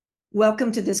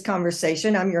Welcome to this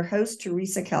conversation. I'm your host,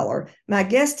 Teresa Keller. My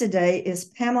guest today is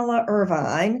Pamela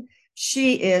Irvine.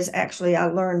 She is actually, I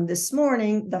learned this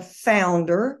morning, the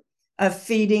founder of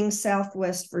Feeding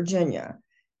Southwest Virginia.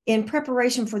 In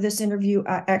preparation for this interview,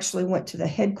 I actually went to the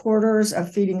headquarters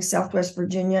of Feeding Southwest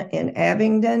Virginia in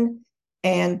Abingdon.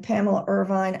 And Pamela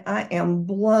Irvine, I am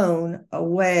blown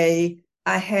away.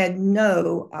 I had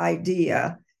no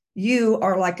idea. You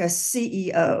are like a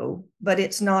CEO, but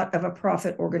it's not of a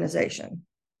profit organization.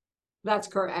 That's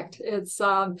correct. It's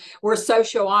we're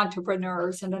social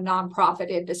entrepreneurs in a nonprofit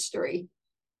industry.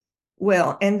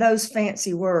 Well, and those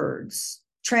fancy words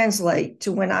translate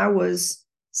to when I was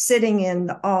sitting in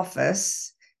the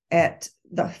office at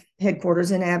the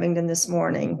headquarters in Abingdon this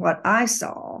morning, what I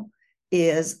saw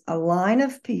is a line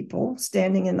of people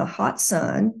standing in the hot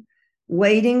sun,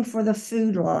 waiting for the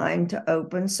food line to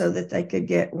open so that they could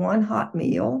get one hot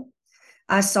meal.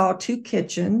 I saw two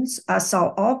kitchens. I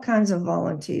saw all kinds of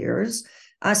volunteers.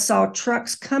 I saw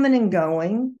trucks coming and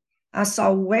going. I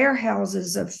saw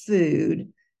warehouses of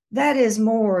food. That is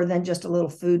more than just a little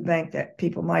food bank that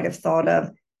people might have thought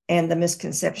of, and the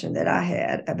misconception that I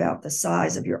had about the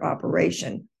size of your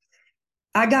operation.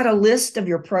 I got a list of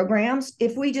your programs.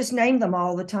 If we just name them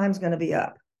all, the time's going to be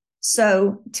up.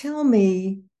 So tell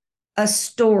me a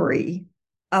story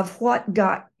of what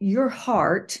got your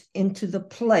heart into the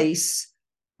place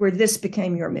where this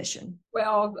became your mission.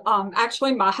 Well,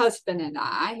 actually, my husband and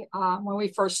I, when we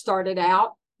first started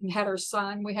out and had our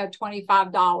son, we had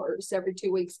 $25 every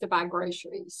 2 weeks to buy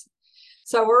groceries.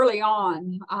 So early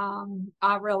on,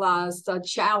 I realized the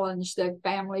challenge that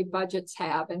family budgets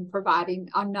have in providing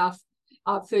enough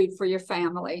food for your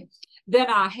family. Then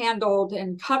I handled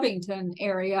in Covington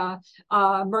area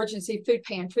emergency food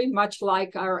pantry, much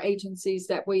like our agencies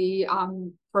that we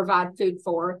provide food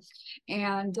for.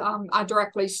 And I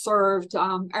directly served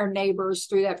our neighbors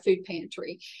through that food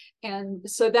pantry. And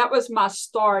so that was my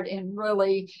start in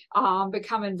really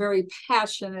becoming very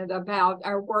passionate about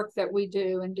our work that we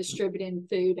do in distributing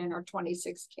food in our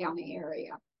 26 county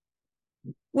area.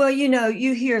 Well,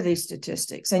 you hear these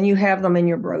statistics and you have them in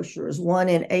your brochures. 1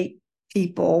 in 8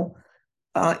 people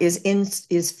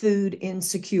is food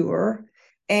insecure,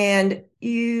 and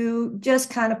you just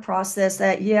kind of process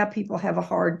that. Yeah, people have a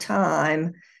hard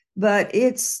time, but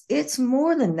it's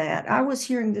more than that. I was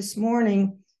hearing this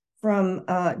morning from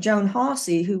Joan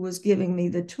Hossey, who was giving me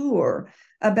the tour,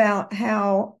 about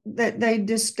how that they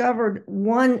discovered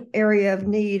one area of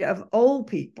need of old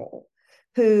people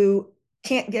who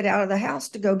can't get out of the house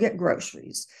to go get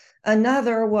groceries.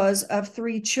 Another was of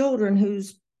 3 children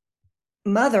whose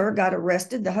mother got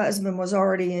arrested. The husband was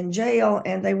already in jail,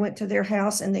 and they went to their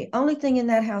house, and the only thing in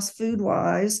that house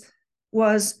food-wise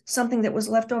was something that was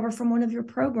left over from one of your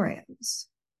programs.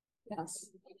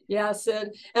 Yes,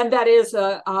 and that is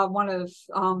one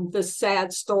of the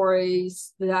sad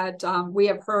stories that we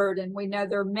have heard, and we know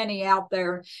there are many out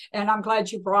there. And I'm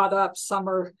glad you brought up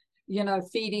summer,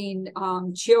 feeding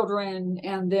children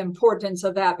and the importance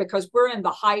of that, because we're in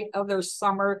the height of their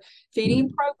summer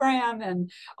feeding program. And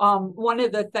one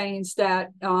of the things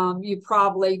that you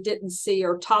probably didn't see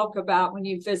or talk about when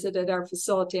you visited our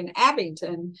facility in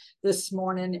Abingdon this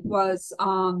morning was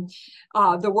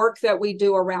the work that we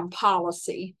do around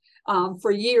policy.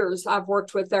 For years, I've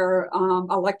worked with their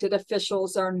elected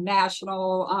officials, their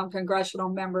national congressional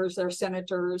members, their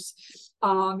senators,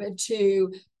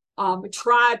 to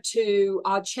try to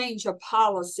change a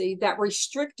policy that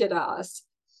restricted us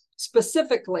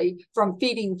specifically from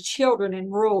feeding children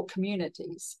in rural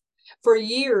communities. For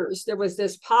years, there was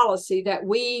this policy that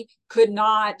we could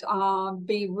not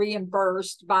be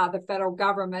reimbursed by the federal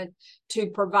government to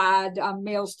provide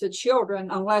meals to children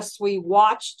unless we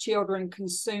watched children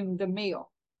consume the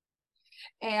meal.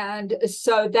 And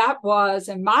so that was,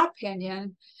 in my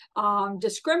opinion,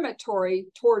 discriminatory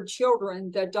toward children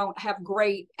that don't have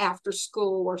great after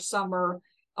school or summer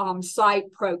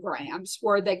site programs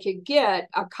where they could get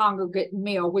a congregate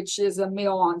meal, which is a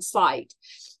meal on site.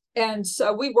 And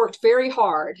so we worked very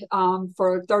hard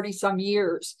for 30 some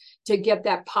years to get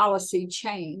that policy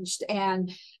changed. And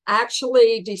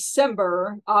actually,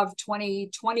 December of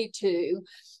 2022,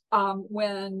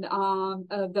 when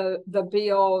the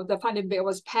funding bill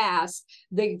was passed,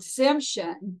 the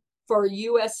exemption for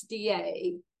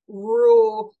USDA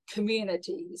rural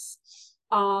communities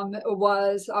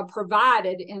was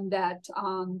provided in that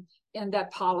in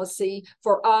that policy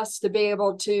for us to be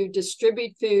able to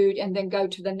distribute food and then go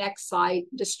to the next site,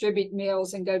 distribute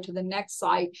meals and go to the next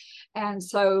site. And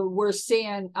so we're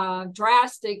seeing a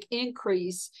drastic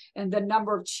increase in the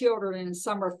number of children in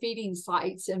summer feeding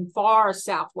sites in far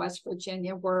Southwest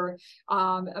Virginia, where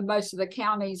most of the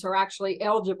counties are actually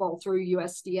eligible through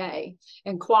USDA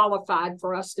and qualified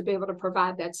for us to be able to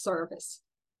provide that service.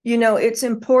 You know, it's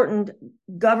important.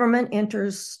 Government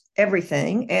enters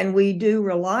everything, and we do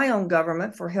rely on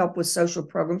government for help with social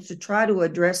programs to try to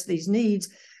address these needs.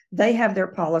 They have their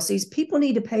policies. People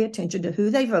need to pay attention to who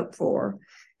they vote for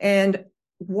and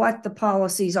what the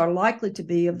policies are likely to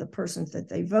be of the persons that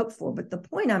they vote for. But the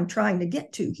point I'm trying to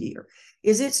get to here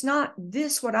is it's not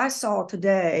this, what I saw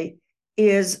today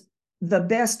is the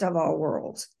best of all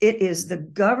worlds. It is the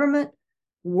government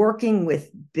working with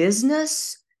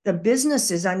business. The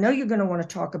businesses, I know you're going to want to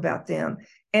talk about them,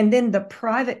 and then the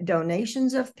private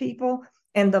donations of people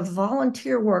and the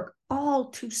volunteer work, all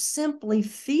to simply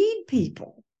feed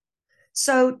people.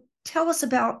 So tell us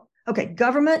about, okay,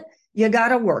 government, you got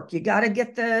to work. You got to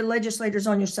get the legislators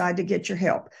on your side to get your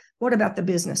help. What about the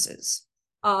businesses?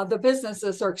 The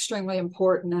businesses are extremely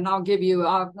important, and I'll give you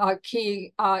a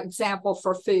key example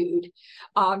for food.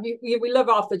 We live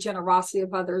off the generosity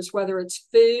of others, whether it's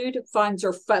food, funds,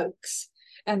 or folks.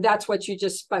 And that's what you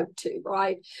just spoke to,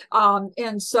 right?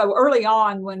 And so early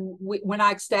on, when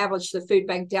I established the food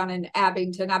bank down in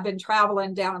Abington, I've been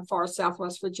traveling down in far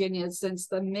Southwest Virginia since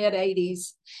the mid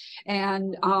 80s,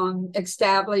 and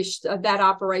established that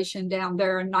operation down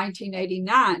there in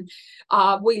 1989.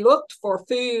 We looked for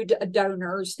food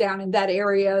donors down in that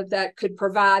area that could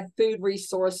provide food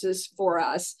resources for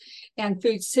us. And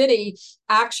Food City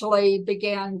actually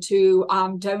began to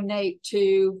donate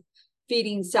to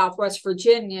Feeding Southwest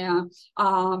Virginia,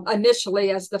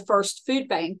 initially as the first food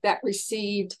bank that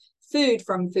received food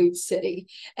from Food City.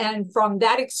 And from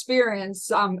that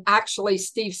experience, actually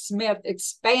Steve Smith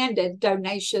expanded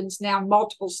donations now in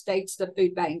multiple states to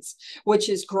food banks, which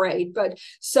is great. But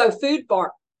so food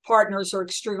partners are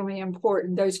extremely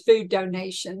important. Those food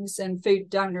donations and food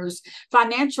donors,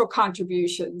 financial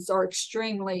contributions are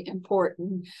extremely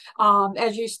important.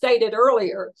 As you stated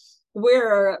earlier,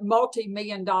 we're a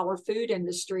multi-million-dollar food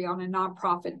industry on a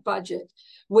nonprofit budget,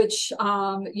 which,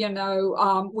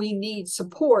 we need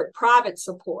support, private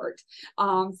support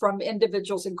from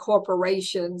individuals and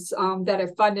corporations that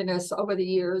have funded us over the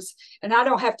years. And I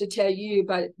don't have to tell you,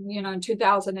 but, in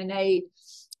 2008,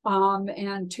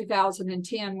 and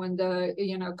 2010, when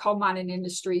the coal mining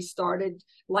industry started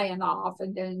laying off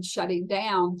and then shutting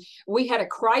down, we had a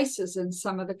crisis in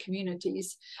some of the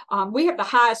communities. We have the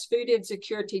highest food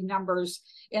insecurity numbers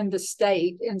in the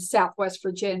state in Southwest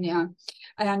Virginia,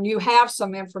 and you have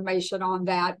some information on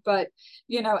that. But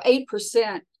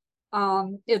 8%,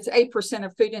 it's 8%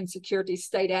 of food insecurity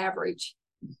state average.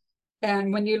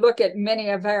 And when you look at many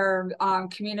of our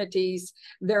communities,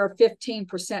 they're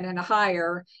 15% and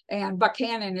higher, and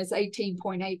Buchanan is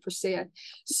 18.8%.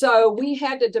 So we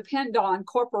had to depend on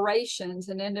corporations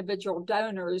and individual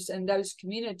donors in those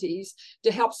communities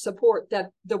to help support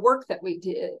the work that we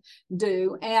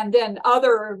do, and then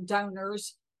other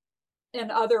donors in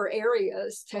other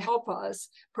areas to help us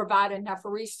provide enough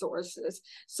resources.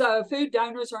 So food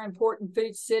donors are important.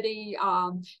 Food City,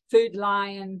 Food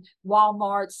Lion,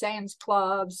 Walmart, Sam's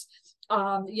Clubs,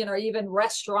 even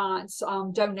restaurants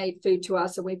donate food to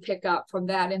us, and we pick up from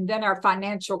that. And then our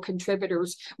financial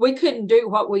contributors, we couldn't do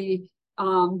what we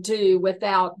do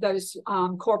without those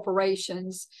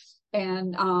corporations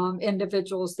and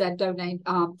individuals that donate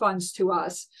funds to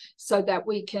us so that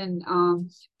we can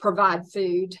provide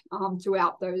food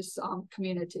throughout those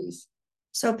communities.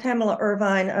 So Pamela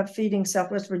Irvine of Feeding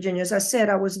Southwest Virginia, as I said,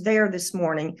 I was there this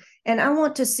morning, and I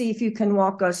want to see if you can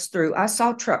walk us through. I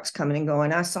saw trucks coming and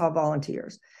going. I saw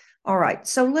volunteers. All right,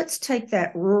 so let's take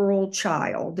that rural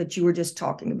child that you were just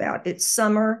talking about. It's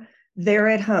summer, they're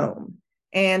at home,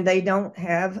 and they don't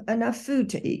have enough food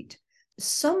to eat.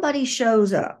 Somebody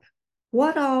shows up.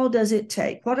 What all does it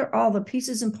take? What are all the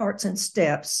pieces and parts and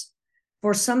steps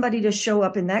for somebody to show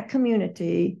up in that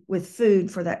community with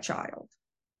food for that child?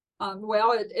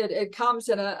 Well, it comes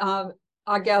in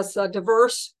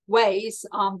diverse ways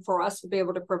for us to be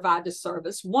able to provide the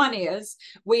service. One is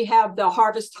we have the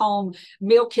Harvest Home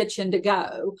Meal Kitchen to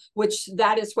Go, which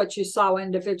that is what you saw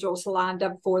individuals lined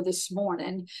up for this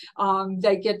morning.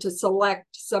 They get to select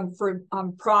some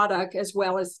product as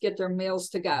well as get their meals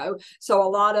to go. So a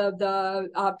lot of the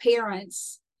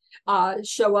parents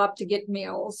show up to get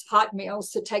meals, hot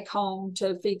meals to take home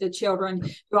to feed the children.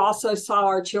 You also saw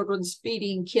our children's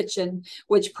feeding kitchen,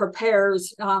 which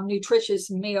prepares nutritious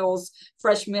meals,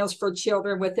 fresh meals for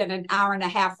children within an hour and a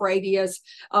half radius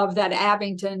of that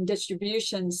Abington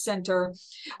distribution center.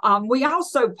 We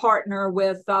also partner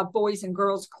with Boys and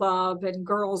Girls Club and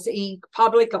Girls Inc.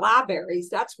 Public libraries.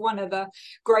 That's one of the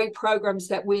great programs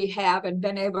that we have and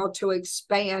been able to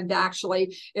expand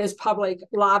actually is public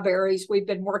libraries. We've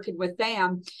been working with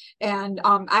them, and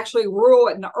actually rural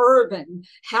and urban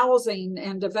housing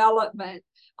and development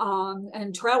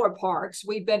and trailer parks.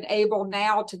 We've been able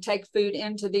now to take food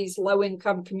into these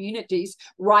low-income communities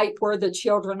right where the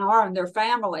children are and their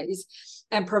families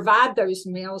and provide those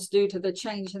meals due to the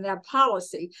change in that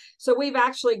policy. So we've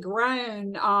actually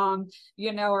grown,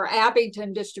 our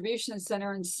Abington Distribution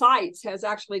Center and sites has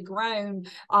actually grown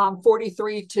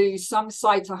 43 to some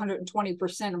sites,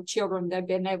 120% of children they've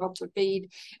been able to feed.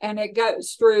 And it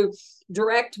goes through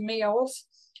direct meals.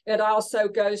 It also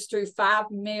goes through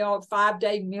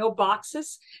 5-day meal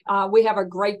boxes. We have a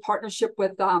great partnership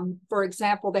with, for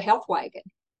example, the Health Wagon.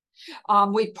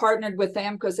 We've partnered with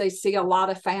them because they see a lot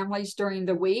of families during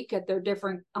the week at their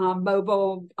different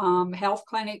mobile health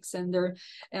clinics and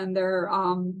their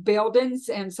buildings.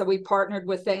 And so we partnered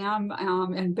with them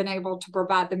and been able to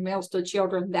provide the meals to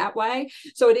children that way.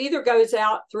 So it either goes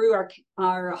out through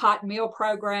our hot meal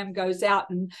program, goes out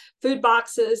in food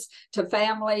boxes to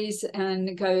families, and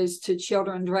it goes to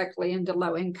children directly into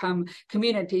low-income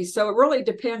communities. So it really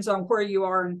depends on where you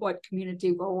are and what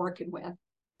community we're working with.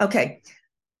 Okay.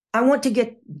 I want to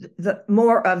get the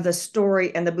more of the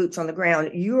story and the boots on the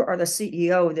ground. You are the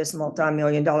CEO of this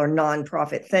multi-million-dollar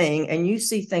nonprofit thing, and you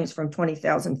see things from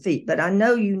 20,000 feet, but I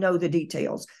know you know the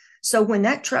details. So when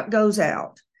that truck goes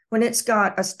out, when it's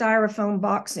got a styrofoam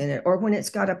box in it, or when it's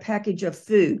got a package of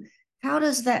food, how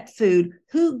does that food,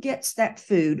 who gets that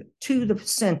food to the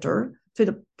center, to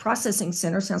the processing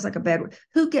center? Sounds like a bad word.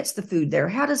 Who gets the food there?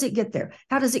 How does it get there?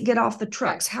 How does it get off the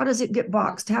trucks? How does it get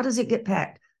boxed? How does it get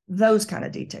packed? Those kind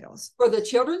of details. For the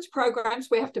children's programs,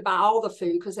 we have to buy all the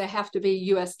food because they have to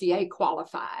be USDA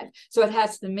qualified. So it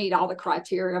has to meet all the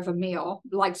criteria of a meal,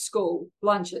 like school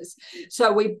lunches.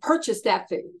 So we purchase that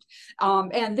food.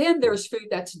 And then there's food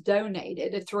that's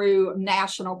donated through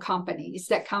national companies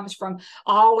that comes from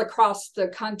all across the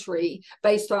country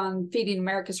based on Feeding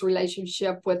America's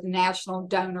relationship with national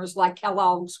donors like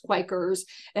Kellogg's, Quakers,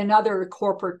 and other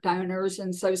corporate donors.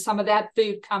 And so some of that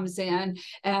food comes in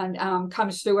and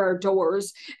comes through our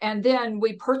doors. And then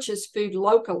we purchase food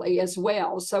locally as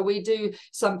well. So we do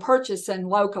some purchasing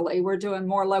locally. We're doing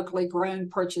more locally grown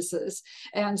purchases.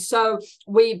 And so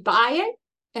we buy it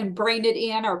and bring it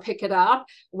in or pick it up.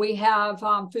 We have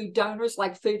food donors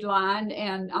like Food Line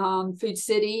and Food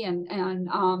City and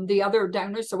the other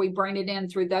donors. So we bring it in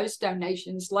through those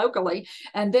donations locally.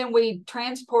 And then we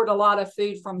transport a lot of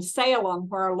food from Salem,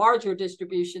 where our larger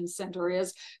distribution center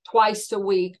is, twice a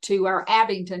week to our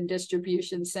Abington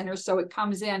distribution center. So it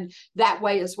comes in that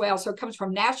way as well. So it comes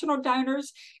from national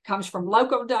donors, comes from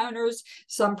local donors,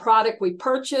 some product we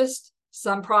purchased,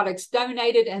 some products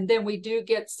donated, and then we do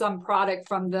get some product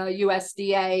from the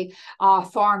USDA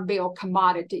Farm Bill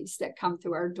commodities that come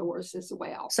through our doors as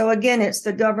well. So again, it's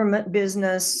the government,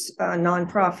 business,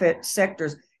 nonprofit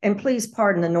sectors. And please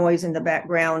pardon the noise in the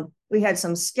background. We had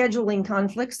some scheduling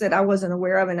conflicts that I wasn't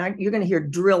aware of, and you're going to hear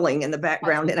drilling in the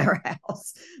background in our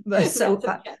house. But so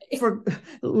okay. For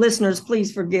listeners,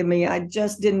 please forgive me. I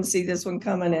just didn't see this one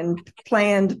coming and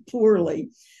planned poorly.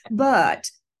 But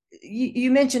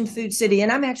you mentioned Food City,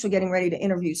 and I'm actually getting ready to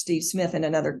interview Steve Smith in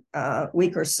another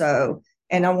week or so.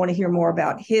 And I want to hear more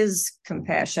about his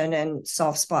compassion and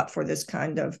soft spot for this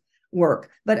kind of work.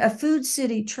 But a Food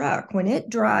City truck, when it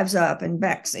drives up and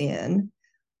backs in,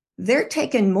 they're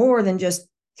taking more than just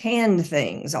canned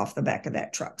things off the back of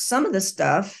that truck. Some of the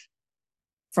stuff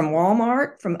from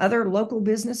Walmart, from other local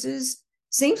businesses,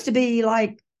 seems to be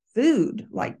like food,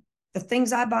 like the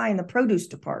things I buy in the produce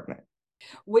department.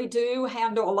 We do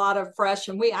handle a lot of fresh,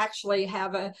 and we actually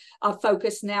have a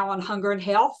focus now on hunger and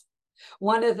health.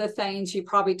 One of the things you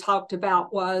probably talked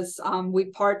about was we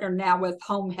partner now with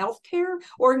home health care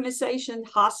organizations,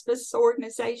 hospice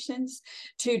organizations,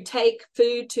 to take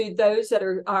food to those that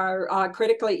are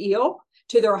critically ill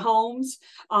to their homes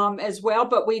as well.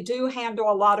 But we do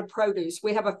handle a lot of produce.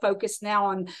 We have a focus now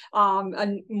on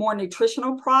a more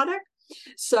nutritional product.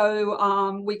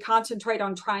 So we concentrate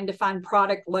on trying to find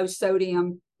product low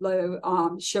sodium,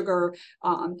 low sugar,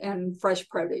 and fresh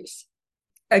produce.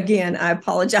 Again, I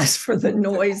apologize for the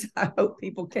noise. I hope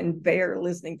people can bear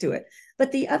listening to it.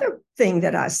 But the other thing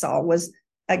that I saw was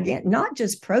again, not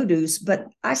just produce, but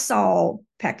I saw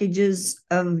packages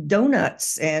of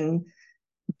donuts and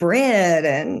bread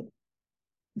and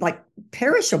like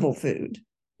perishable food.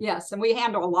 Yes, and we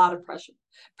handle a lot of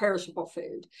perishable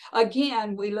food.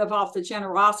 Again, we live off the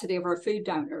generosity of our food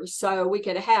donors. So we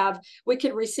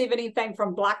could receive anything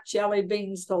from black jelly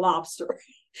beans to lobster.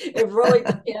 It really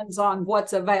depends on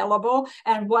what's available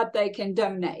and what they can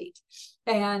donate.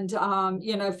 And,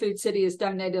 Food City has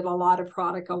donated a lot of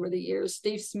product over the years.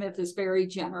 Steve Smith is very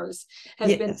generous,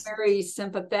 has been very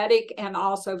sympathetic, and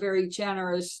also very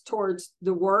generous towards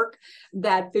the work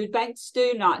that food banks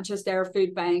do, not just our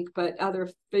food bank, but other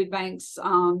food banks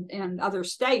in other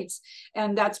states.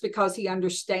 And that's because he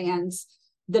understands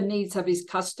the needs of his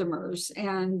customers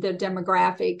and the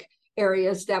demographic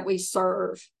areas that we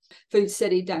serve. Food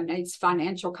City donates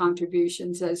financial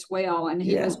contributions as well. And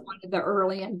he was one of the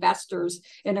early investors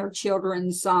in our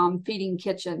children's feeding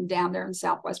kitchen down there in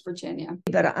Southwest Virginia.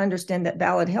 But I understand that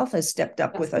Ballad Health has stepped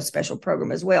up with a special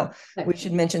program as well. We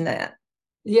should mention that.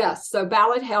 Yes, so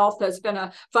Ballad Health has been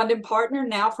a funding partner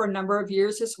now for a number of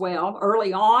years as well.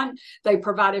 Early on, they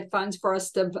provided funds for us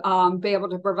to be able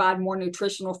to provide more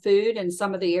nutritional food in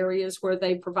some of the areas where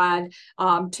they provide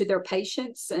to their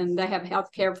patients, and they have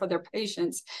health care for their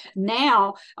patients.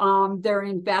 Now, they're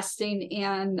investing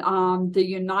in the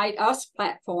Unite Us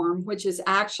platform, which is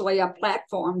actually a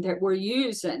platform that we're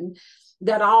using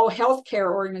that all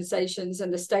healthcare organizations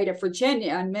in the state of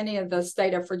Virginia, and many of the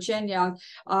state of Virginia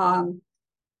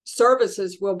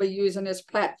services will be using this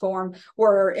platform,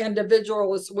 where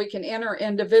we can enter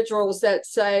individuals that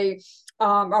say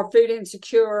are food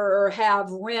insecure or have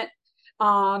rent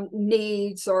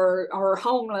needs or are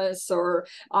homeless or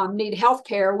need health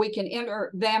care. We can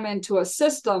enter them into a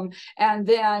system, and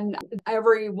then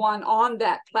everyone on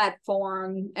that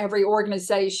platform, every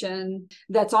organization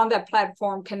that's on that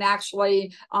platform can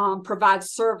actually provide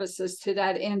services to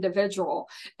that individual.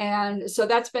 And so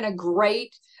that's been a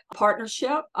great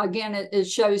partnership. Again, it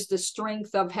shows the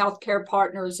strength of healthcare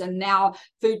partners and now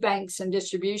food banks and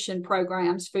distribution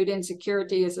programs. Food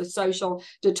insecurity is a social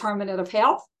determinant of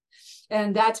health.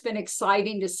 And that's been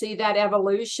exciting to see that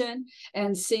evolution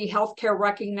and see healthcare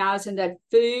recognizing that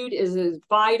food is as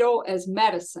vital as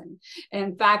medicine.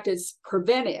 In fact, it's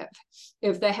preventive.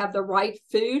 If they have the right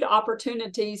food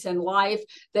opportunities in life,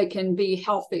 they can be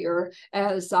healthier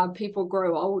as people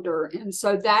grow older. And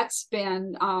so that's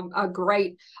been a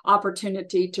great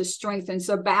opportunity to strengthen.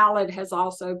 So Ballad has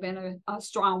also been a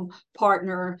strong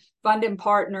partner, funding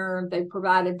partner. They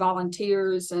provided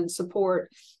volunteers and support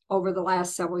over the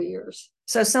last several years.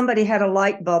 So somebody had a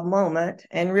light bulb moment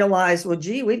and realized, well,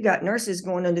 gee, we've got nurses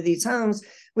going into these homes.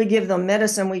 We give them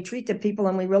medicine, we treat the people,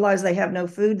 and we realize they have no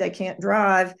food, they can't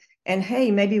drive. And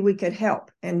hey, maybe we could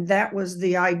help. And that was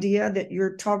the idea that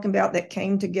you're talking about that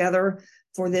came together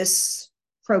for this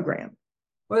program.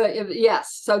 Well,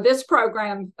 yes. So this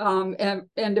program,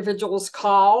 individuals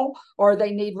call or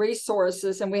they need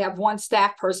resources, and we have one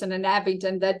staff person in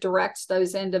Abingdon that directs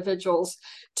those individuals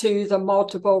to the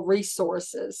multiple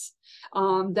resources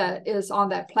that is on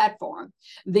that platform.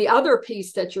 The other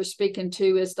piece that you're speaking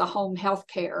to is the home health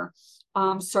care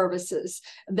services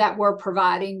that we're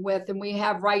providing with. And we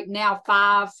have right now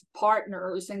 5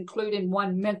 partners, including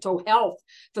one mental health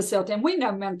facility. And we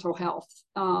know mental health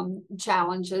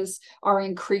challenges are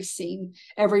increasing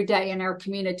every day in our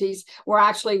communities. We're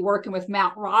actually working with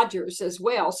Mount Rogers as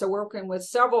well. So working with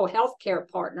several healthcare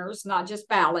partners, not just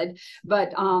Ballad,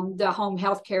 but the home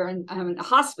healthcare and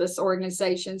hospice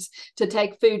organizations to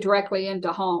take food directly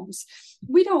into homes.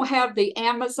 We don't have the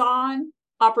Amazon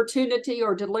opportunity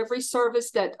or delivery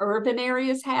service that urban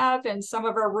areas have in some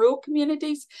of our rural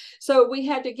communities. So we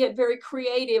had to get very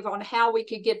creative on how we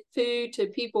could get food to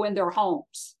people in their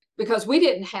homes, because we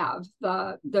didn't have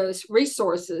the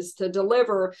resources to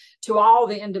deliver to all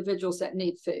the individuals that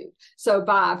need food. So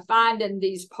by finding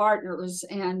these partners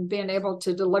and being able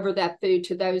to deliver that food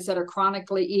to those that are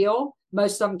chronically ill,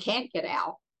 most of them can't get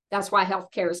out. That's why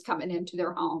healthcare is coming into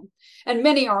their home. And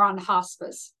many are on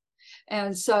hospice.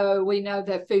 And so we know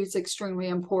that food's extremely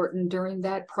important during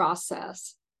that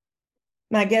process.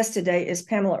 My guest today is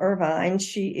Pamela Irvine.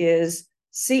 She is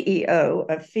CEO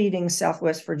of Feeding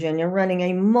Southwest Virginia, running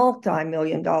a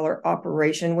multi-million-dollar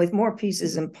operation with more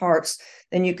pieces and parts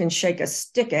than you can shake a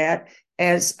stick at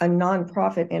as a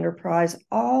nonprofit enterprise,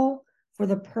 all for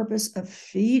the purpose of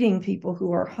feeding people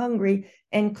who are hungry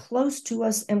and close to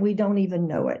us, and we don't even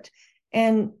know it.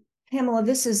 And Pamela,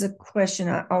 this is a question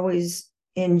I always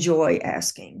enjoy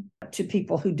asking to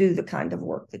people who do the kind of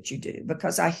work that you do,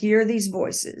 because I hear these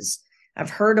voices. I've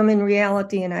heard them in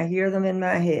reality and I hear them in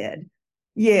my head.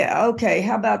 Yeah, okay,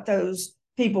 how about those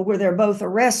people where they're both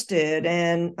arrested?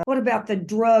 And what about the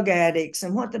drug addicts?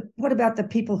 And what about the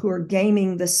people who are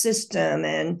gaming the system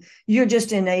and you're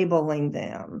just enabling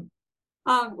them?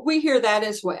 We hear that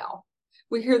as well.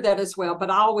 We hear that as well. But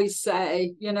I always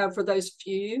say, for those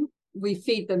few, we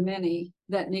feed the many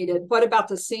that need it. What about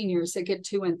the seniors that get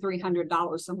 $200 and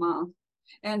 $300 a month?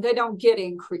 And they don't get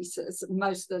increases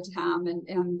most of the time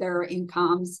in their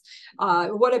incomes.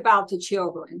 What about the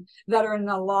children that are in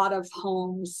a lot of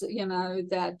homes,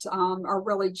 that are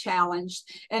really challenged?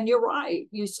 And you're right.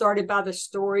 You started by the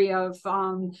story of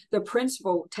the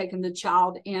principal taking the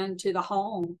child into the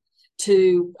home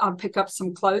to pick up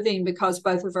some clothing because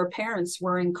both of her parents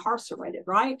were incarcerated,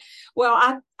 right?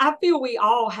 Well, I feel we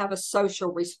all have a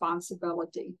social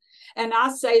responsibility. And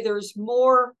I say there's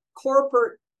more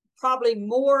corporate, probably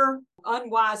more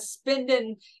unwise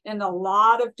spending in a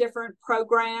lot of different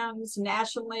programs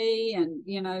nationally and,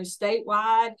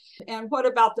 statewide. And what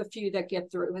about the few that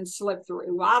get through and slip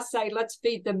through? Well, I say let's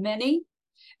feed the many,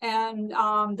 and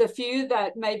the few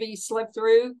that maybe slip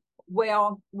through,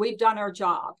 well, we've done our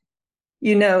job.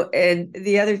 And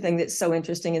the other thing that's so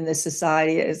interesting in this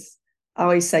society is I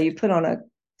always say you put on a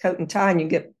coat and tie and you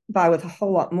get by with a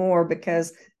whole lot more,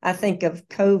 because I think of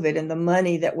COVID and the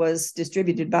money that was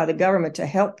distributed by the government to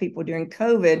help people during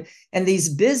COVID, and these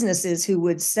businesses who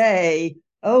would say,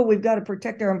 oh, we've got to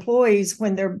protect our employees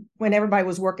when everybody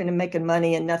was working and making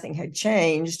money and nothing had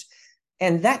changed.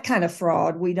 And that kind of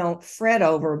fraud we don't fret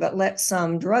over, but let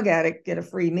some drug addict get a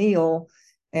free meal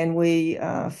and we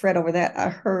fret over that. I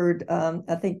heard,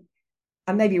 I think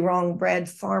I may be wrong, Brad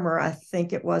Farmer, I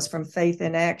think it was, from Faith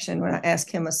in Action, when I asked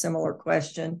him a similar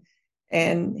question.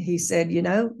 And he said,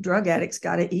 drug addicts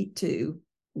got to eat too.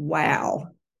 Wow.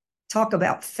 Talk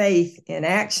about faith in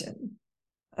action.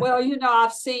 Well,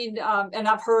 I've seen and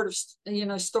I've heard,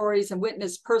 stories and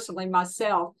witnessed personally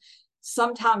myself.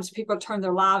 Sometimes people turn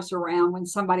their lives around when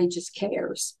somebody just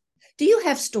cares. Do you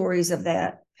have stories of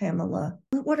that, Pamela?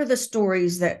 What are the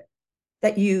stories that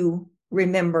you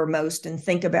remember most and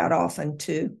think about often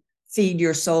to feed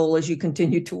your soul as you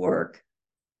continue to work?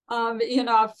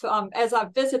 As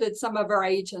I've visited some of our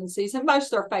agencies, and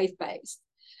most are faith-based,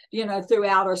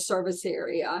 throughout our service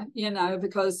area,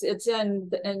 because it's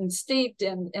steeped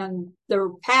in their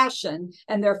passion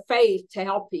and their faith to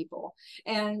help people.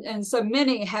 And so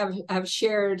many have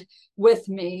shared with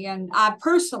me, and I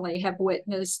personally have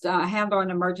witnessed, handling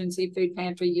an emergency food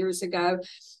pantry years ago,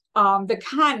 the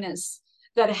kindness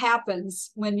that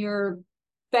happens when you're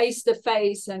face to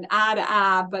face and eye to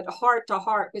eye, but heart to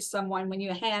heart with someone when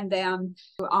you hand them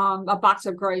a box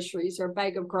of groceries or a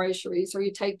bag of groceries, or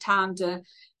you take time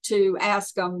to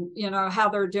ask them, how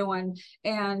they're doing.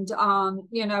 And,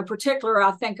 particular,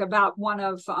 I think about one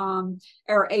of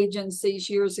our agencies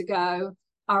years ago,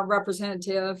 our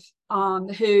representative,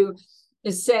 who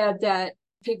has said that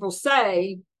people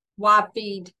say, why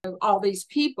feed all these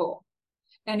people?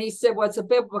 And he said, well, it's a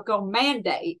biblical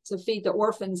mandate to feed the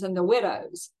orphans and the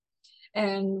widows.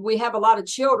 And we have a lot of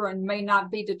children may not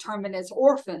be determined as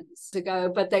orphans to go,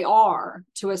 but they are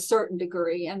to a certain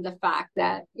degree. And the fact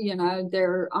that,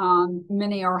 they're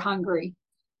many are hungry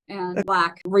and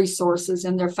lack resources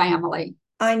in their family.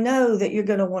 I know that you're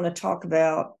going to want to talk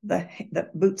about the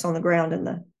boots on the ground and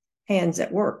the hands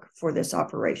at work for this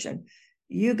operation.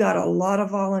 You got a lot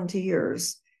of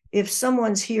volunteers. If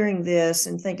someone's hearing this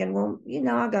and thinking, well,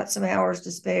 I got some hours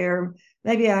to spare,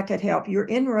 maybe I could help. You're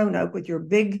in Roanoke with your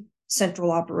big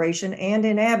central operation and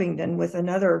in Abingdon with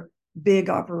another big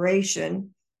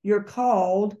operation. You're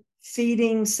called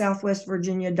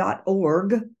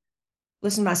feedingsouthwestvirginia.org.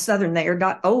 Listen to my Southern there,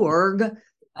 .org.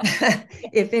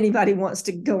 If anybody wants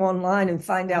to go online and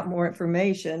find out more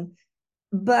information.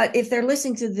 But if they're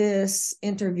listening to this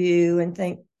interview and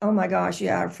think, oh my gosh,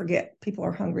 yeah, I forget people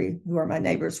are hungry who are my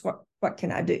neighbors, what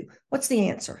can I do? What's the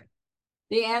answer?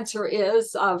 The answer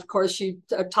is, of course, you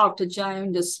talked to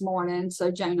Joan this morning.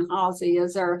 So Joan Halsey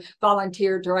is our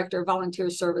director of volunteer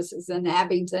services in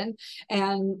Abingdon.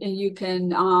 And you can,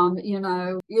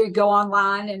 you go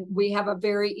online, and we have a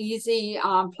very easy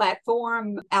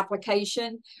platform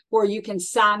application where you can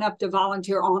sign up to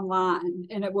volunteer online,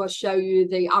 and it will show you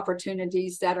the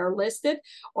opportunities that are listed.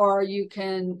 Or you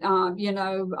can,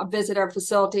 visit our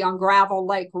facility on Gravel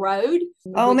Lake Road.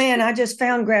 Oh man, I just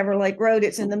found Gravel Lake Road.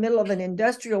 It's in the middle of an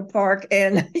industrial park,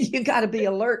 and you got to be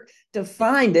alert to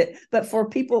find it. But for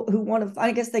people who want to,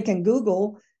 I guess they can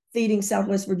Google Feeding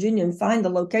Southwest Virginia and find the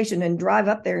location and drive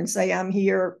up there and say, I'm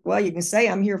here. Well, you can say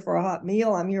I'm here for a hot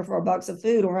meal, I'm here for a box of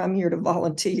food, or I'm here to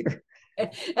volunteer.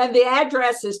 And the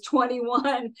address is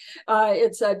 21,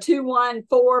 it's a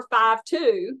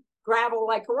 21452 Gravel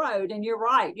Lake Road. And you're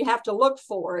right, you have to look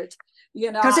for it,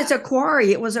 Because it's a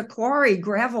quarry. It was a quarry,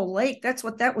 Gravel Lake. That's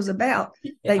what that was about.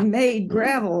 Yeah. They made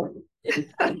gravel.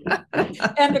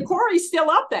 And the quarry's still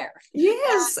up there.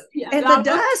 Yes, and the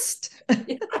dust.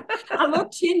 I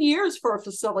looked 10 years for a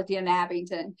facility in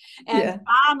Abingdon, and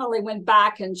finally went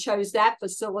back and chose that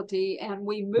facility, and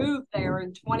we moved there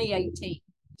in 2018.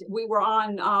 We were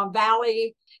on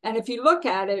Valley, and if you look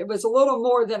at it, it was a little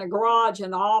more than a garage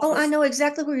and office. Oh, I know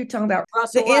exactly what you're talking about.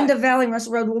 Russell the Road. End of Valley and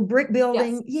Russell Road, little brick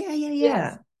building. Yes. Yeah.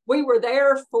 Yes. We were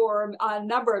there for a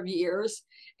number of years,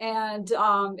 and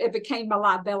it became a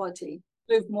liability.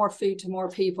 Moved more food to more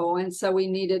people, and so we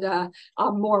needed a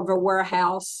more of a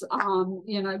warehouse,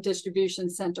 distribution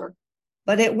center.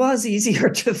 But it was easier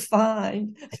to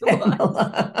find.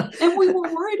 And we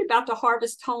were worried about the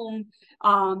Harvest Home,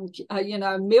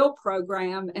 meal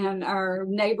program, and our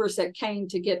neighbors that came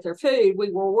to get their food.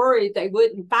 We were worried they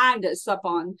wouldn't find us up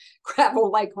on Gravel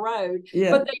Lake Road,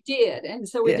 but they did. And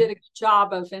so we did a good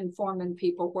job of informing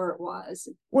people where it was.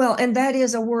 Well, and that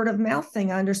is a word of mouth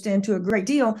thing, I understand, to a great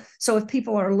deal. So if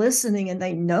people are listening and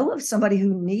they know of somebody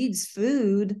who needs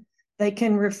food, they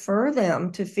can refer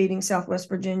them to Feeding Southwest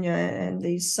Virginia and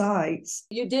these sites.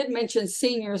 You did mention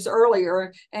seniors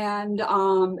earlier, and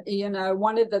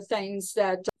one of the things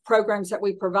that programs that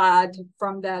we provide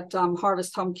from that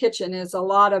Harvest Home Kitchen is a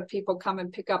lot of people come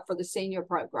and pick up for the senior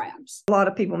programs. A lot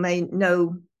of people may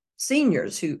know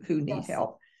seniors who need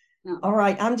help. No. All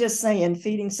right, I'm just saying,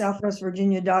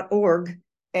 feedingsouthwestvirginia.org,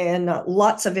 and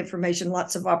lots of information,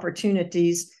 lots of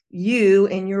opportunities. You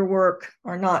in your work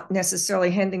are not necessarily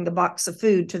handing the box of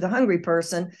food to the hungry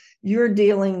person. You're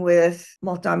dealing with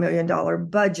multi-million-dollar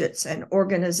budgets and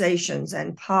organizations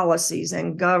and policies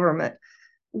and government.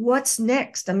 What's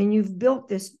next? I mean, you've built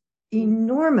this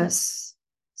enormous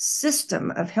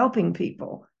system of helping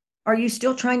people. Are you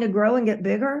still trying to grow and get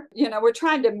bigger? We're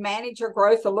trying to manage our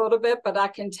growth a little bit, but I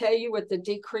can tell you with the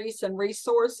decrease in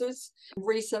resources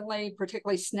recently,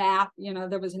 particularly SNAP,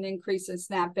 there was an increase in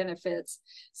SNAP benefits.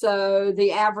 So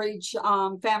the average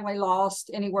family lost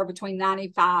anywhere between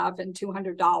 $95 and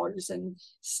 $200 in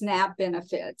SNAP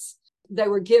benefits. They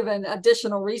were given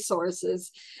additional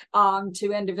resources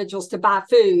to individuals to buy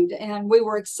food. And we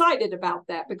were excited about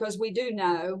that because we do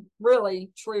know, really,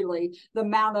 truly, the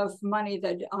amount of money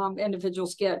that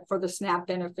individuals get for the SNAP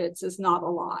benefits is not a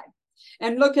lot.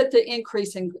 And look at the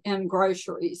increase in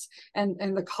groceries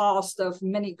and the cost of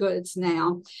many goods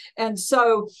now. And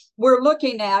so we're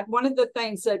looking at one of the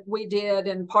things that we did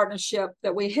in partnership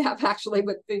that we have actually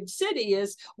with Food City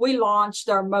is we launched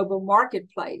our mobile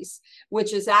marketplace,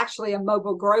 which is actually a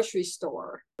mobile grocery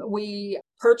store. We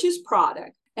purchase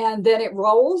product and then it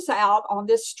rolls out on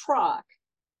this truck,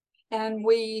 and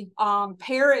we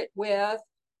pair it with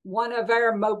one of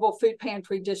our mobile food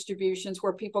pantry distributions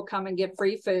where people come and get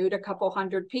free food. A couple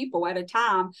hundred people at a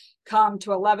time come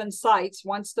to 11 sites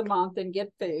once a month and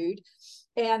get food.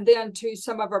 And then to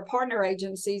some of our partner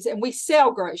agencies, and we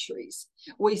sell groceries.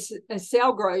 We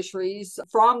sell groceries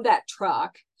from that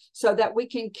truck so that we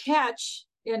can catch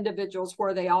individuals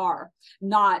where they are,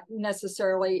 not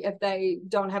necessarily if they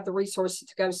don't have the resources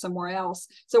to go somewhere else.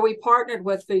 So we partnered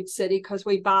with Food City because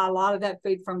we buy a lot of that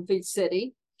food from Food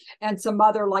City and some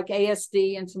other like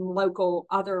ASD and some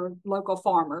other local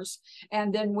farmers.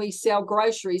 And then we sell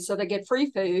groceries. So they get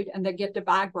free food and they get to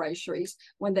buy groceries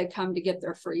when they come to get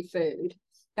their free food.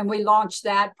 And we launched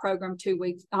that program 2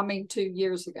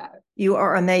 years ago. You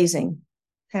are amazing,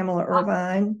 Pamela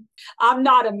Irvine. I'm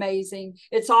not amazing.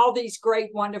 It's all these great,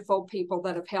 wonderful people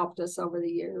that have helped us over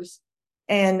the years.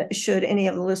 And should any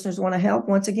of the listeners want to help,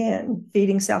 once again,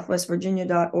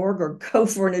 feedingsouthwestvirginia.org, or go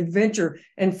for an adventure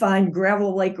and find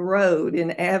Gravel Lake Road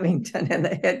in Abingdon and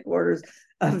the headquarters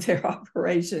of their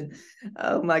operation.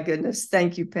 Oh, my goodness.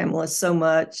 Thank you, Pamela, so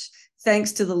much.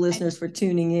 Thanks to the listeners for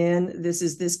tuning in. This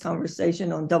is This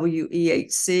Conversation on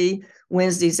WEHC,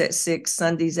 Wednesdays at 6,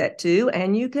 Sundays at 2,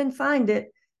 and you can find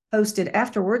it posted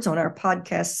afterwards on our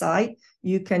podcast site.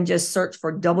 You can just search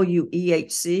for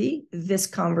WEHC, This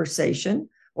Conversation,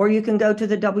 or you can go to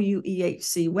the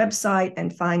WEHC website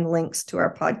and find links to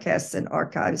our podcasts and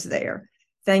archives there.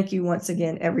 Thank you once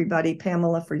again, everybody.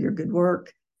 Pamela, for your good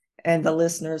work, and the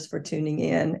listeners for tuning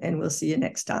in, and we'll see you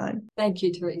next time. Thank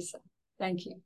you, Teresa. Thank you.